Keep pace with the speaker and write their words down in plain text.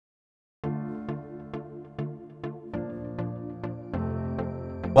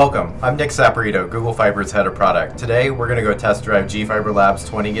Welcome, I'm Nick Saporito, Google Fiber's head of product. Today we're going to go test drive GFiber Labs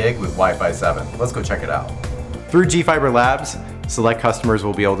 20 gig with Wi-Fi 7. Let's go check it out. Through GFiber Labs, select customers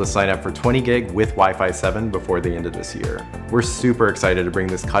will be able to sign up for 20 gig with Wi-Fi 7 before the end of this year. We're super excited to bring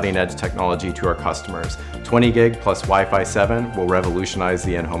this cutting edge technology to our customers. 20 gig plus Wi-Fi 7 will revolutionize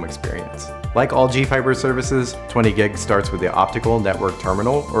the in-home experience. Like all GFiber services, 20 gig starts with the Optical Network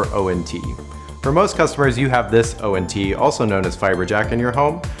Terminal, or ONT. For most customers, you have this ONT, also known as Fiber Jack, in your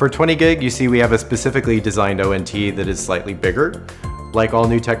home. For 20 gig, you see we have a specifically designed ONT that is slightly bigger. Like all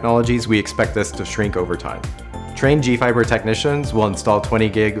new technologies, we expect this to shrink over time. Trained GFiber technicians will install 20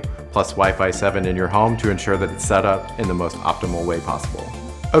 gig plus Wi-Fi 7 in your home to ensure that it's set up in the most optimal way possible.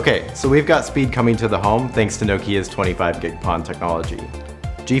 Okay, so we've got speed coming to the home thanks to Nokia's 25 gig PON technology.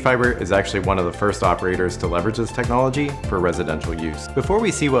 GFiber is actually one of the first operators to leverage this technology for residential use. Before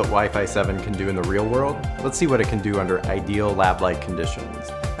we see what Wi-Fi 7 can do in the real world, let's see what it can do under ideal lab-like conditions.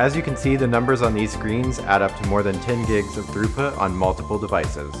 As you can see, the numbers on these screens add up to more than 10 gigs of throughput on multiple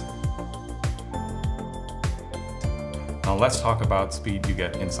devices. Now let's talk about speed you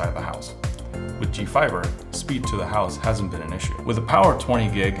get inside the house. With GFiber, speed to the house hasn't been an issue. With the power of 20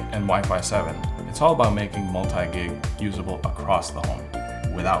 gig and Wi-Fi 7, it's all about making multi-gig usable across the home,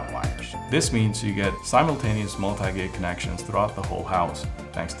 without wires. This means you get simultaneous multi-gig connections throughout the whole house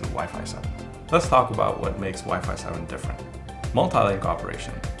thanks to Wi-Fi 7. Let's talk about what makes Wi-Fi 7 different. Multi-link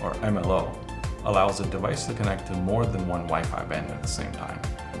operation, or MLO, allows a device to connect to more than one Wi-Fi band at the same time.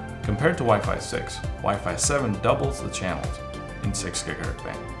 Compared to Wi-Fi 6, Wi-Fi 7 doubles the channels in 6 GHz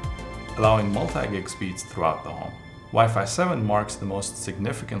band, allowing multi-gig speeds throughout the home. Wi-Fi 7 marks the most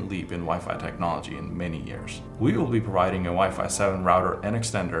significant leap in Wi-Fi technology in many years. We will be providing a Wi-Fi 7 router and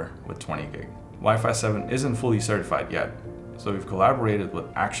extender with 20 gig. Wi-Fi 7 isn't fully certified yet, so we've collaborated with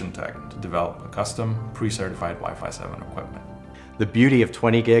Action Tech to develop a custom, pre-certified Wi-Fi 7 equipment. The beauty of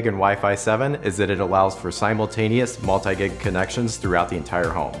 20 gig and Wi-Fi 7 is that it allows for simultaneous multi-gig connections throughout the entire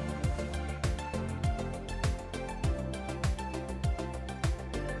home.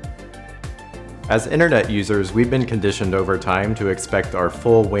 As internet users, we've been conditioned over time to expect our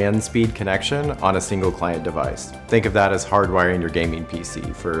full WAN speed connection on a single client device. Think of that as hardwiring your gaming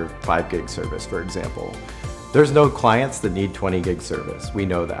PC for 5 gig service, for example. There's no clients that need 20 gig service, we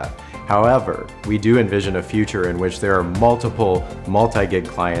know that. However, we do envision a future in which there are multiple multi-gig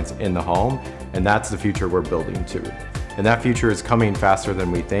clients in the home, and that's the future we're building to. And that future is coming faster than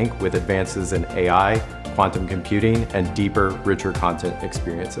we think with advances in AI, quantum computing, and deeper, richer content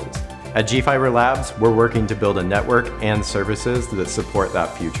experiences. At GFiber Labs, we're working to build a network and services that support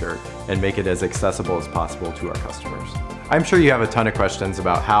that future and make it as accessible as possible to our customers. I'm sure you have a ton of questions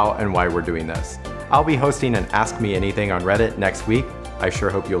about how and why we're doing this. I'll be hosting an Ask Me Anything on Reddit next week. I sure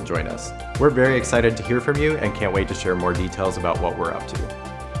hope you'll join us. We're very excited to hear from you and can't wait to share more details about what we're up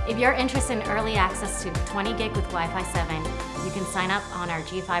to. If you're interested in early access to 20 gig with Wi-Fi 7, you can sign up on our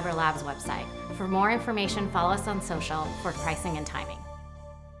GFiber Labs website. For more information, follow us on social for pricing and timing.